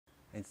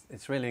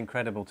It's really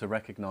incredible to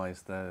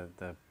recognize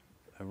the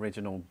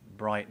original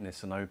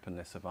brightness and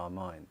openness of our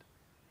mind.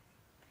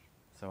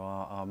 So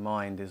our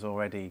mind is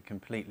already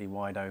completely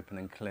wide open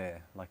and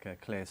clear, like a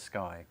clear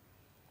sky,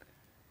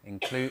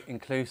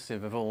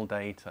 inclusive of all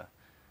data,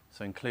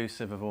 so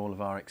inclusive of all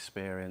of our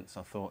experience,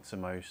 our thoughts,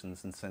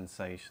 emotions and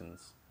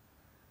sensations.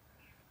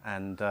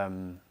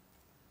 And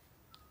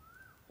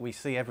we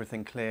see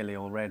everything clearly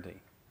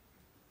already.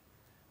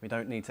 We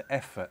don't need to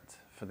effort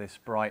for this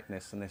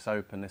brightness and this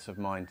openness of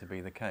mind to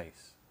be the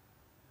case.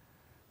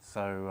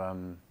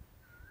 So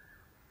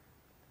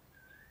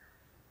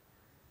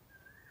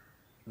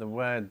the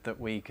word that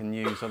we can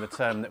use, or the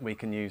term that we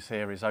can use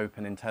here, is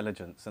open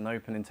intelligence. And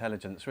open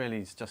intelligence really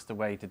is just a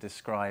way to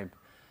describe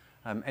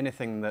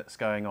anything that's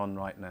going on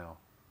right now.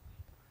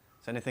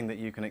 So anything that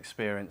you can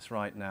experience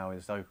right now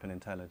is open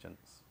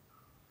intelligence.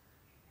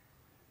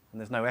 And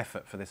there's no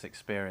effort for this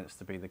experience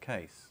to be the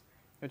case.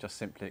 You're just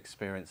simply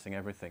experiencing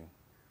everything.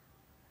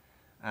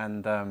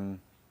 And the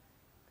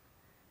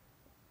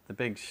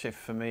big shift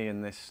for me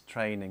in this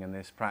training and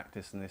this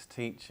practice and this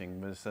teaching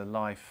was a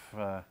life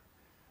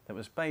that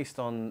was based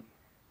on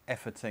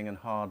efforting and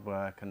hard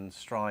work and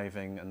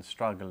striving and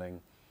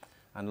struggling.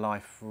 And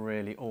life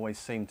really always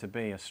seemed to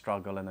be a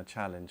struggle and a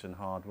challenge and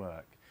hard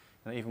work.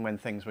 And even when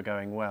things were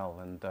going well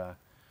and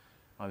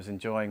I was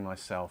enjoying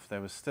myself,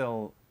 there was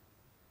still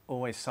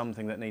always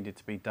something that needed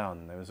to be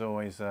done. There was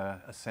always a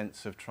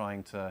sense of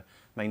trying to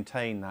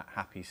maintain that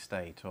happy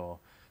state, or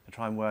to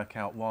try and work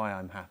out why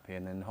I'm happy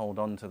and then hold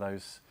on to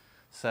those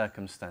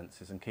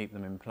circumstances and keep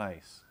them in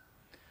place.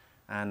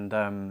 And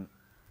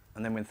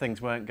then when things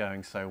weren't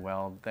going so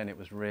well, then it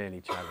was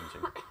really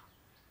challenging.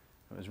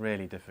 It was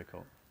really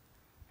difficult,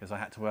 because I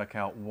had to work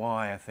out,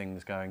 why are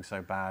things going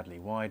so badly?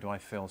 Why do I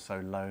feel so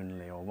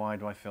lonely? Or why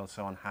do I feel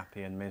so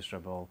unhappy and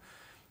miserable?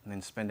 And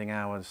then spending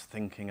hours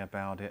thinking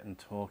about it and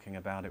talking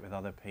about it with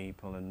other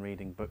people and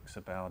reading books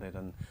about it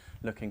and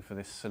looking for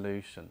this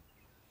solution.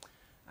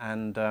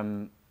 And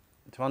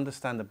to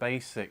understand the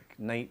basic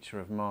nature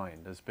of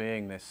mind as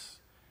being this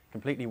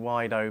completely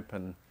wide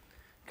open,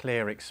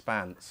 clear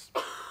expanse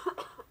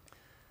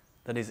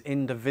that is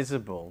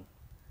indivisible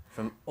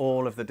from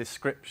all of the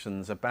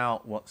descriptions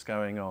about what's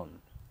going on.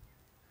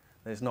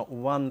 There's not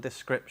one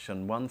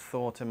description, one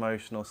thought,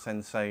 emotion or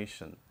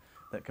sensation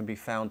that can be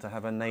found to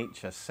have a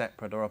nature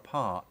separate or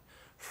apart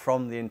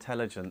from the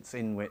intelligence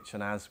in which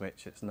and as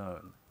which it's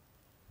known.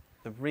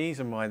 The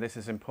reason why this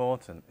is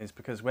important is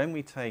because when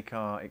we take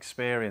our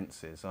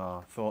experiences,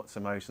 our thoughts,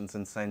 emotions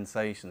and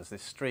sensations,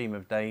 this stream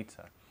of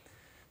data,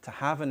 to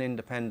have an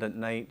independent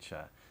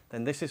nature,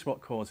 then this is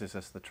what causes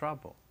us the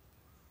trouble.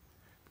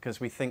 Because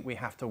we think we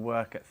have to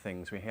work at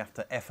things, we have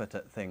to effort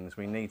at things,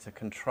 we need to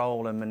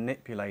control and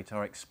manipulate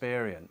our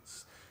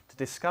experience to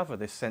discover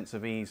this sense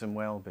of ease and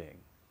well-being.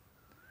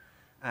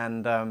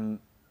 And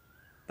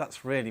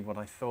that's really what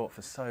I thought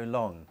for so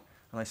long.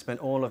 And I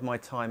spent all of my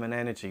time and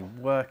energy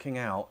working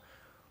out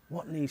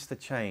what needs to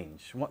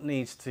change, what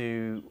needs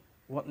to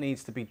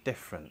be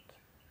different,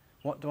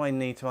 what do I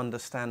need to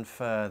understand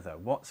further,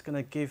 what's going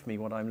to give me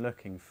what I'm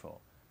looking for.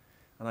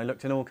 And I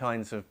looked in all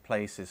kinds of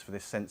places for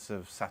this sense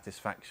of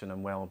satisfaction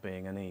and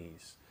well-being and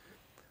ease.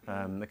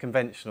 The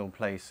conventional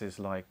places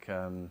like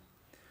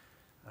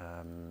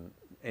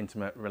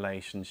intimate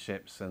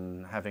relationships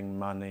and having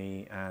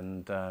money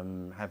and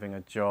having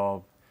a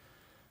job,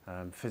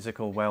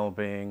 physical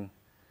well-being,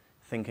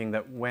 thinking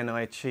that when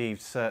I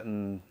achieved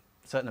certain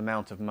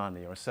amount of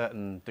money or a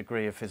certain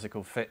degree of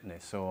physical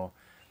fitness or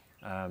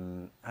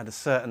had a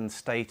certain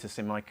status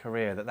in my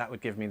career, that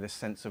would give me this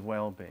sense of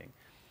well-being.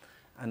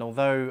 And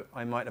although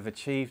I might have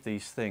achieved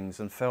these things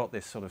and felt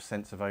this sort of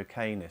sense of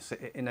okayness,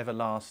 it never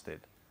lasted.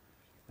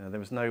 You know, there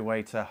was no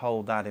way to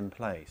hold that in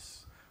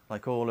place.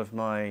 Like all of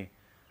my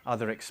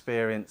other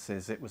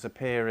experiences, it was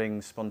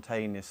appearing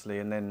spontaneously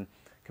and then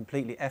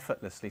completely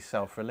effortlessly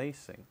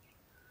self-releasing.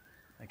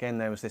 Again,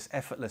 there was this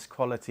effortless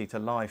quality to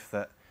life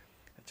that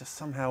just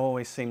somehow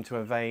always seemed to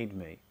evade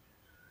me.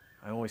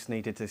 I always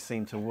needed to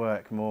seem to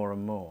work more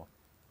and more.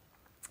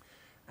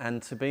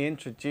 And to be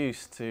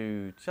introduced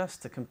to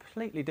just a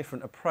completely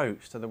different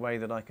approach to the way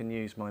that I can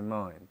use my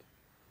mind.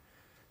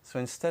 So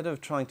instead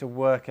of trying to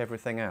work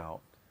everything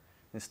out,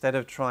 instead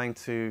of trying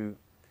to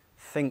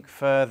think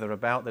further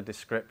about the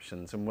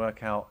descriptions and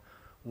work out,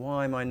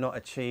 why am I not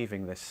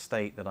achieving this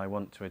state that I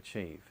want to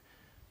achieve?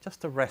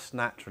 Just to rest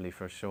naturally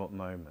for a short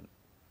moment.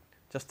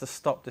 Just to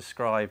stop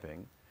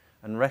describing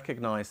and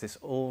recognize this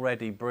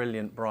already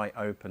brilliant, bright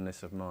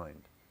openness of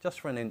mind.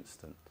 Just for an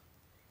instant.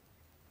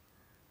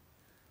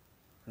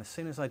 And as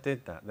soon as I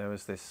did that, there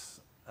was this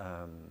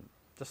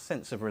just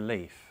sense of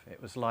relief.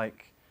 It was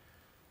like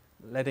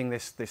letting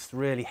this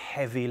really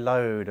heavy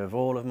load of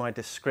all of my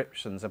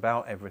descriptions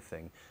about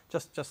everything,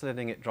 just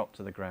letting it drop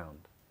to the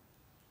ground.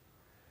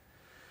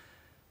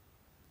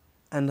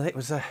 And it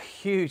was a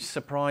huge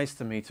surprise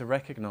to me to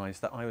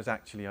recognize that I was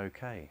actually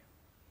okay.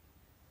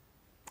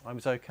 I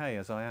was okay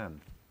as I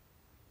am.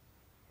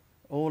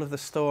 All of the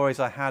stories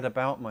I had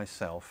about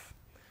myself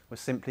were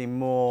simply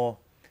more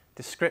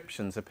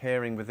descriptions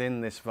appearing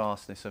within this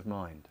vastness of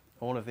mind.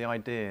 all of the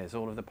ideas,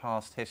 all of the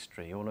past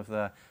history, all of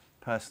the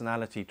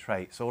personality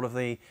traits, all of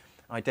the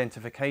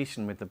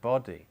identification with the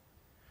body.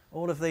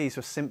 All of these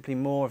were simply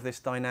more of this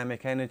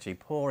dynamic energy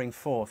pouring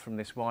forth from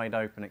this wide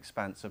open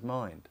expanse of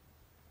mind.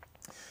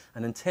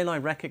 And until I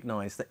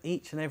recognised that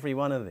each and every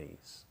one of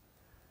these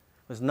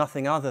was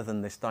nothing other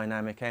than this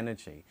dynamic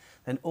energy,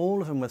 then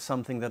all of them were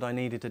something that I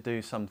needed to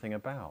do something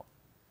about.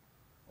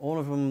 All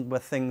of them were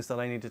things that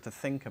I needed to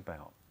think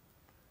about.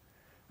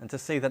 And to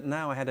see that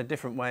now I had a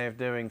different way of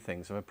doing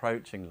things, of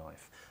approaching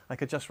life. I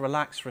could just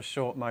relax for a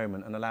short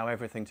moment and allow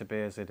everything to be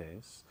as it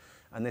is.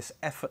 And this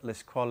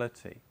effortless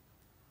quality,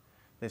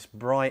 this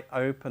bright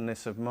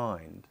openness of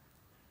mind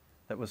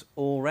that was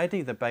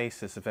already the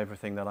basis of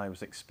everything that I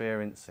was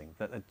experiencing,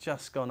 that had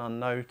just gone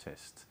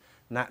unnoticed,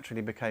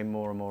 naturally became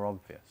more and more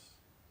obvious.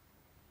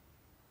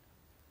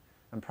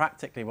 And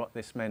practically what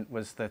this meant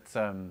was that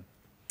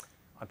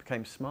I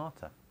became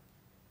smarter.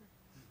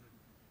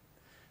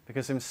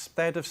 Because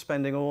instead of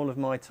spending all of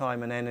my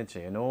time and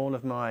energy and all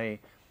of my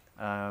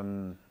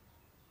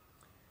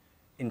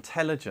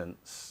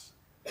intelligence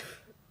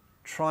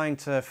trying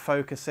to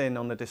focus in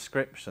on the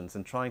descriptions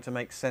and trying to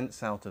make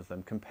sense out of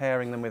them,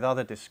 comparing them with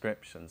other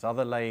descriptions,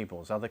 other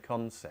labels, other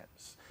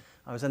concepts,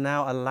 I was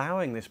now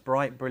allowing this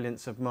bright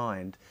brilliance of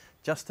mind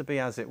just to be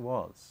as it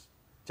was,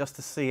 just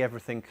to see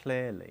everything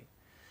clearly.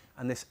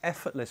 And this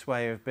effortless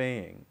way of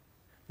being,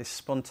 this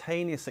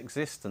spontaneous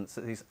existence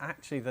that is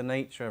actually the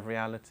nature of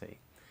reality,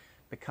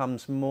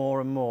 becomes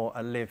more and more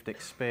a lived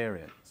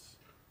experience.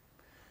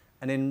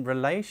 And in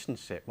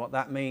relationship, what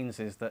that means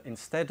is that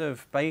instead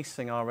of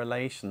basing our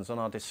relations on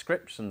our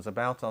descriptions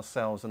about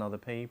ourselves and other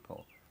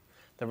people,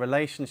 the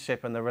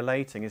relationship and the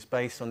relating is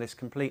based on this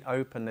complete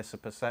openness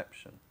of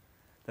perception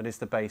that is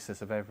the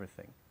basis of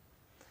everything.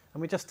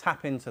 And we just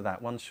tap into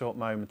that one short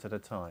moment at a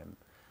time.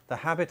 The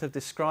habit of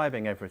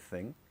describing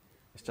everything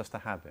is just a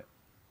habit.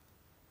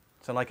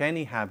 So like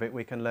any habit,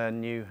 we can learn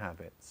new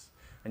habits.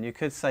 And you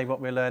could say what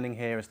we're learning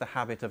here is the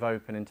habit of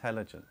open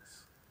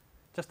intelligence.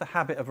 Just the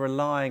habit of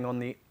relying on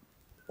the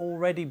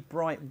already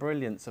bright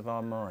brilliance of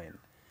our mind,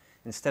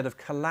 instead of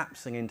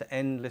collapsing into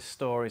endless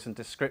stories and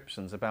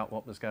descriptions about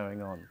what was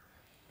going on.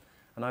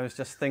 And I was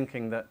just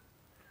thinking that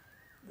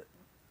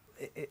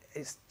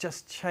it's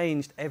just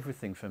changed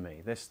everything for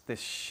me, this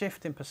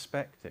shift in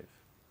perspective.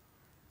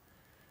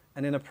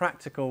 And in a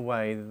practical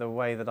way, the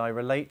way that I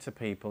relate to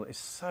people is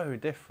so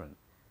different.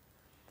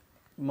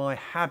 My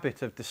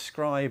habit of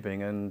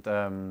describing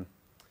and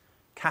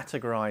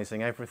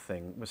categorizing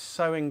everything was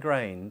so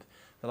ingrained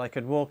that I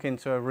could walk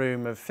into a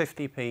room of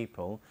 50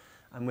 people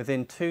and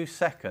within 2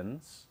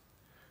 seconds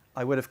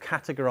I would have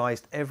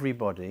categorized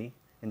everybody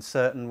in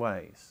certain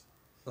ways,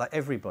 like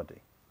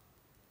everybody.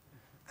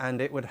 And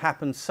it would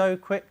happen so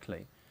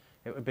quickly.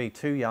 It would be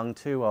too young,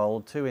 too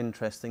old, too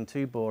interesting,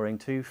 too boring,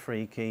 too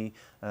freaky,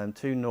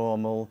 too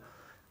normal,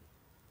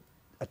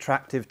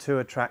 attractive, too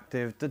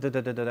attractive,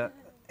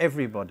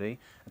 everybody,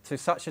 to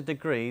such a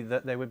degree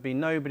that there would be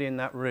nobody in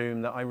that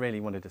room that I really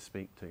wanted to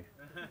speak to.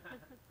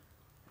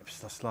 It was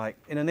just like,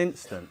 in an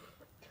instant,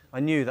 I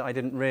knew that I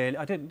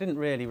didn't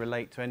really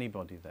relate to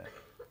anybody there.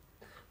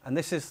 And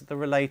this is the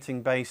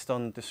relating based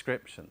on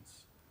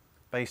descriptions,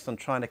 based on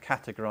trying to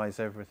categorize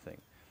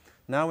everything.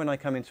 Now when I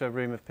come into a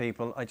room of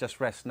people, I just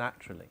rest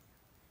naturally.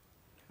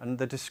 And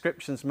the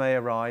descriptions may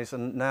arise,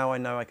 and now I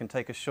know I can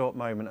take a short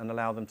moment and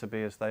allow them to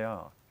be as they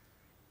are.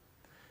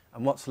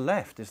 And what's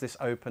left is this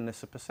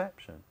openness of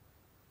perception.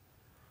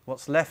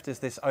 What's left is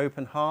this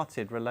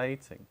open-hearted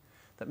relating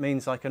that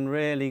means I can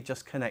really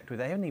just connect with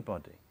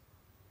anybody.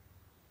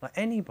 Like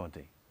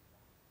anybody.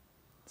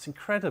 It's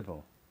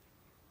incredible.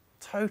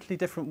 Totally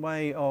different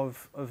way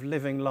of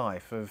living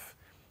life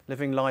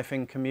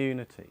in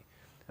community.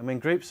 And when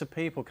groups of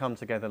people come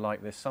together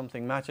like this,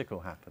 something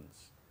magical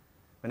happens.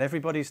 When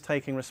everybody's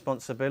taking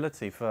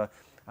responsibility for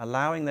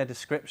allowing their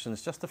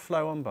descriptions just to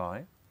flow on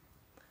by,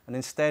 and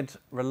instead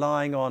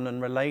relying on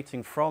and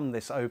relating from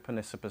this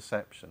openness of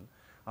perception,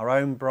 our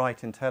own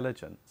bright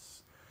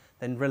intelligence,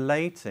 then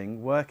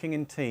relating, working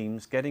in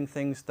teams, getting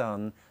things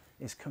done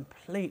is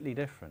completely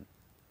different.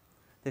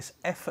 This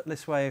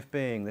effortless way of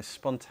being, this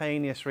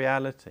spontaneous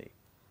reality,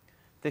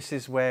 this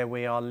is where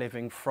we are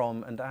living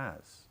from and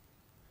as.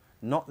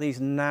 Not these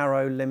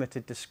narrow,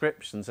 limited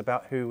descriptions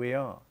about who we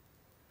are.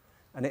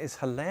 And it is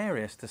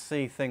hilarious to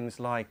see things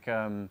like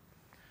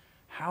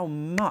how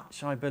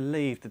much I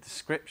believe the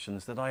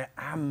descriptions that I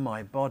am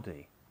my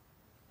body.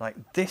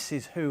 Like, this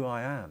is who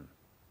I am.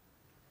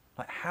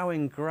 Like, how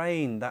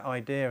ingrained that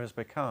idea has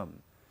become.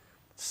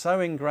 So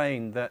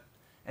ingrained that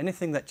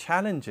anything that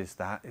challenges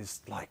that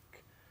is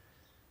like,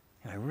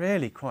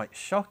 really quite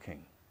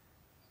shocking.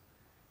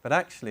 But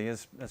actually,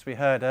 as we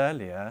heard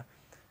earlier,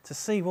 to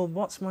see, well,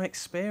 what's my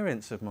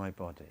experience of my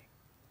body?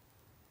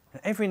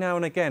 Every now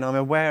and again, I'm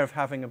aware of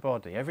having a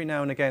body. Every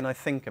now and again, I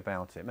think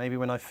about it. Maybe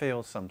when I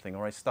feel something,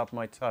 or I stub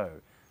my toe,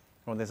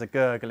 or there's a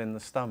gurgle in the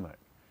stomach.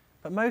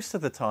 But most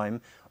of the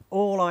time,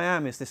 all I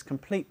am is this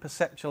complete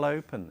perceptual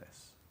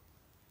openness.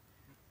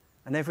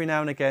 And every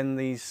now and again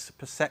these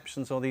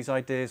perceptions or these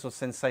ideas or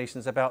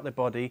sensations about the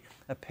body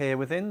appear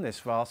within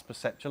this vast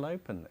perceptual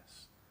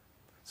openness.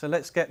 So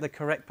let's get the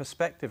correct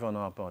perspective on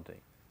our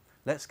body.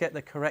 Let's get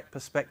the correct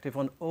perspective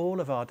on all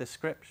of our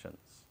descriptions.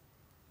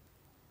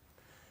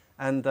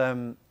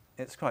 And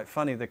it's quite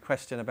funny, the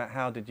question about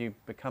how did you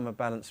become a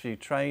balanced view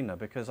trainer,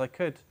 because I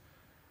could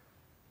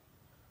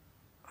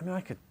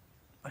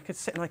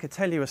sit and I could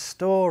tell you a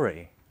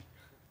story.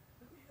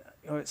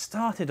 It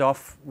started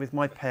off with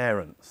my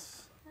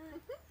parents.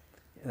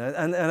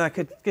 And I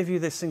could give you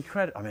this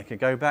incredible, I could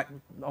go back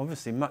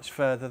obviously much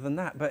further than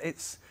that, but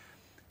it's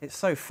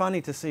so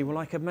funny to see, well,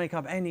 I could make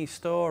up any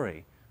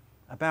story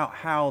about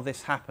how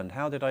this happened.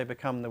 How did I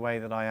become the way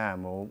that I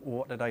am, or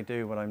what did I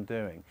do what I'm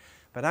doing?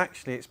 But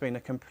actually it's been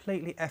a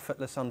completely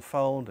effortless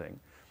unfolding.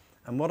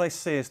 And what I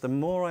see is the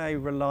more I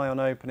rely on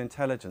open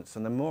intelligence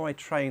and the more I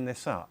train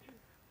this up,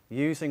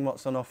 using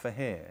what's on offer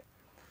here,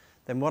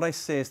 then what I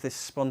see is this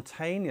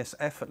spontaneous,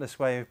 effortless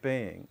way of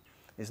being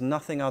is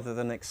nothing other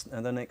than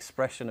an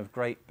expression of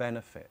great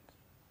benefit.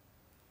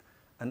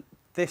 And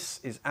this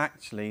is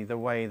actually the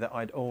way that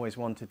I'd always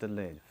wanted to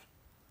live.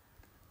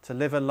 To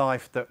live a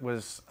life that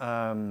was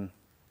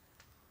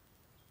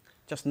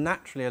just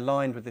naturally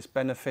aligned with this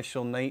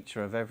beneficial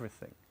nature of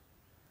everything,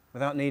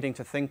 without needing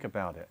to think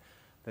about it.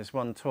 There's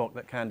one talk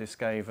that Candice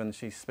gave and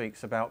she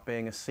speaks about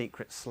being a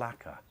secret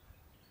slacker.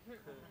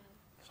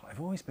 So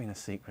I've always been a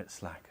secret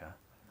slacker.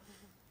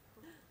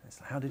 It's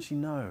like, how did she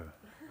know?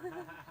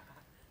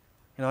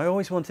 I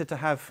always wanted to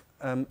have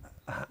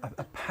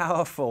a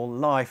powerful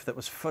life that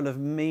was full of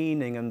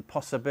meaning and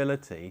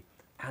possibility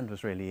and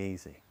was really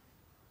easy.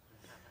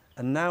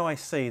 And now I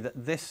see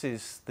that this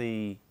is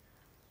the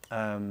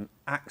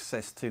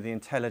access to the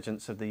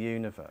intelligence of the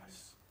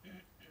universe.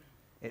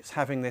 It's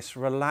having this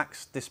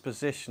relaxed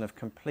disposition of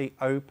complete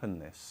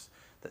openness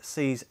that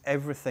sees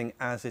everything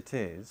as it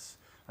is,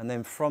 and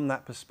then from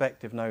that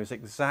perspective knows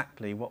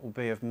exactly what will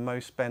be of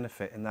most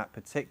benefit in that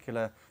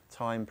particular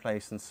time,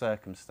 place and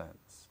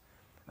circumstance.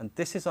 And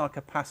this is our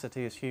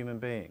capacity as human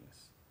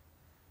beings.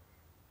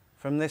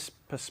 From this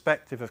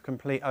perspective of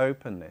complete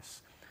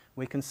openness,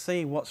 we can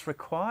see what's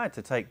required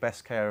to take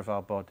best care of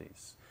our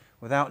bodies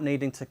without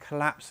needing to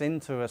collapse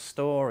into a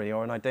story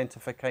or an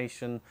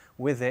identification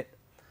with it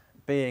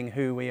being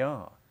who we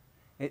are.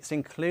 It's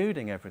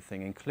including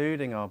everything,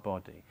 including our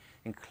body,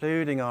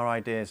 including our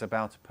ideas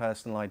about a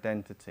personal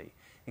identity,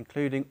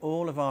 including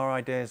all of our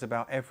ideas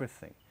about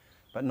everything,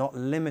 but not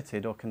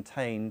limited or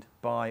contained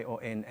by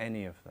or in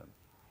any of them.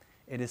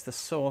 It is the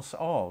source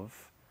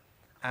of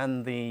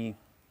and the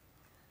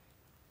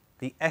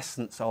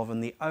essence of,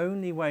 and the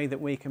only way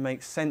that we can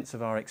make sense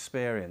of our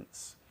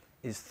experience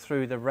is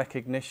through the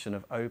recognition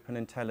of open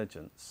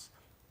intelligence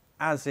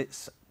as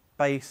its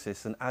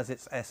basis and as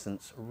its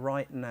essence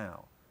right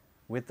now,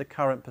 with the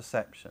current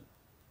perception.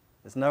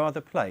 There's no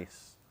other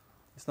place.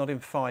 It's not in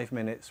 5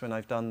 minutes when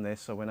I've done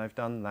this or when I've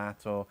done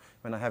that or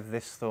when I have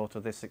this thought or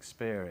this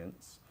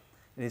experience.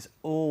 It is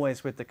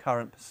always with the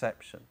current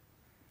perception.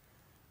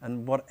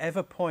 And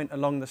whatever point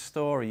along the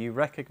story you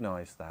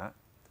recognize that,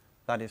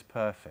 that is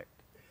perfect.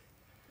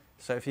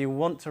 So if you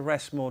want to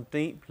rest more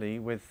deeply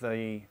with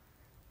the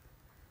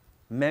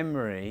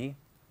memory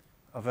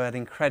of an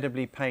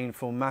incredibly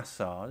painful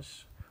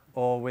massage,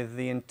 or with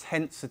the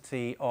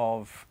intensity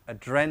of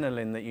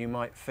adrenaline that you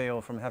might feel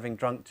from having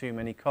drunk too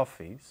many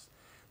coffees,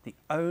 the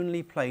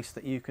only place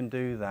that you can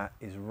do that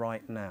is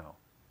right now.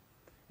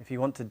 If you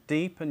want to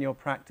deepen your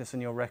practice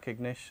and your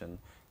recognition,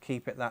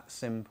 keep it that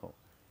simple.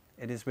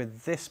 It is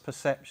with this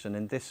perception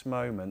in this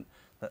moment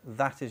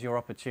that is your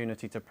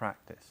opportunity to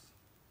practice.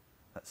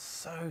 That's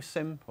so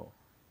simple,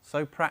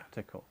 so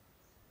practical,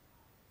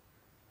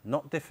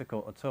 not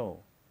difficult at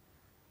all.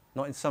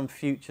 Not in some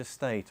future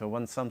state or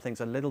when something's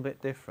a little bit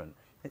different.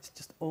 It's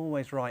just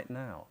always right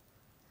now.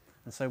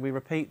 And so we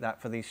repeat that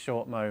for these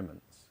short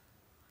moments.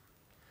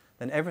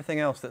 Then everything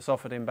else that's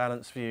offered in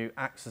Balanced View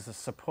acts as a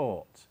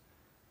support,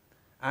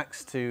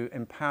 acts to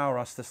empower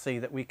us to see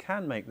that we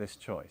can make this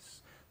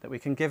choice, that we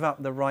can give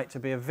up the right to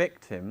be a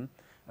victim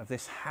of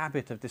this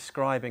habit of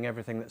describing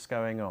everything that's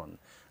going on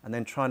and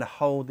then trying to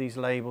hold these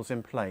labels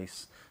in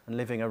place and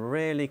living a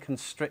really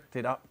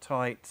constricted,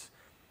 uptight,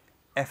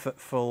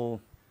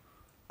 effortful,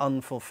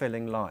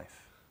 unfulfilling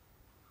life.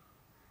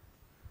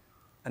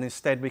 And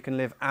instead we can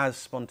live as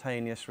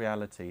spontaneous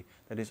reality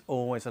that is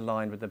always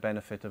aligned with the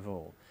benefit of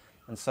all.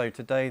 And so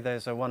today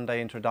there's a one-day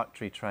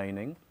introductory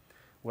training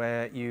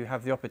where you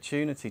have the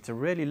opportunity to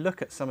really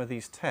look at some of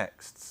these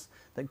texts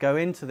that go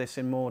into this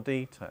in more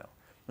detail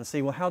and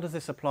see, well, how does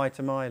this apply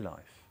to my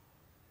life?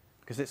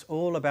 Because it's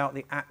all about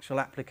the actual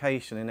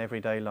application in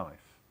everyday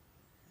life.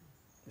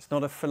 It's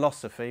not a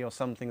philosophy or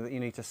something that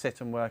you need to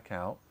sit and work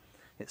out.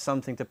 It's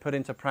something to put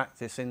into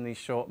practice in these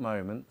short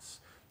moments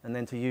and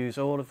then to use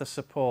all of the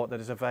support that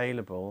is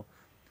available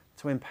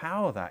to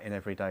empower that in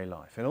everyday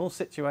life, in all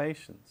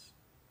situations.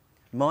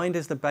 Mind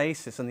is the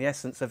basis and the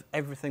essence of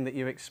everything that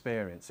you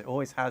experience. It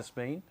always has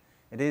been,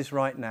 it is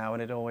right now,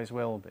 and it always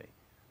will be.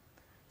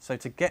 So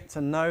to get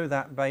to know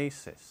that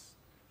basis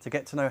to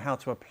get to know how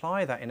to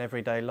apply that in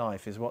everyday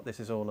life is what this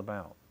is all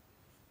about.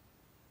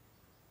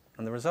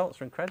 And the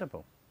results are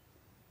incredible.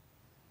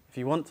 If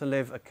you want to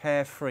live a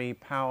carefree,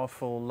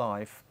 powerful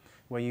life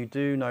where you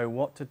do know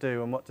what to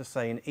do and what to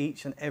say in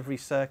each and every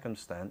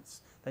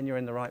circumstance, then you're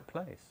in the right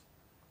place.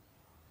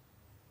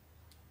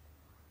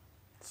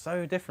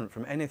 So different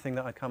from anything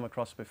that I'd come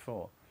across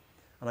before.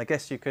 And I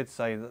guess you could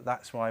say that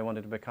that's why I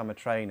wanted to become a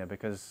trainer,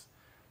 because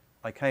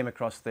I came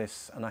across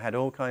this and I had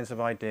all kinds of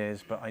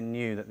ideas, but I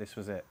knew that this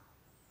was it.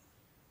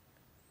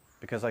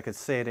 Because I could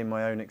see it in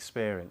my own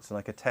experience and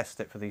I could test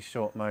it for these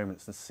short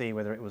moments and see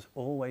whether it was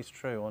always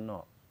true or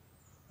not.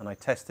 And I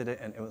tested it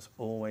and it was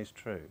always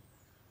true.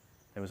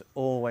 There was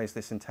always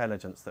this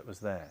intelligence that was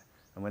there.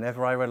 And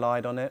whenever I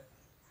relied on it,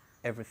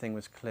 everything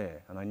was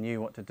clear and I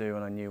knew what to do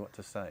and I knew what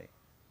to say.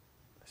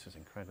 This was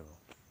incredible.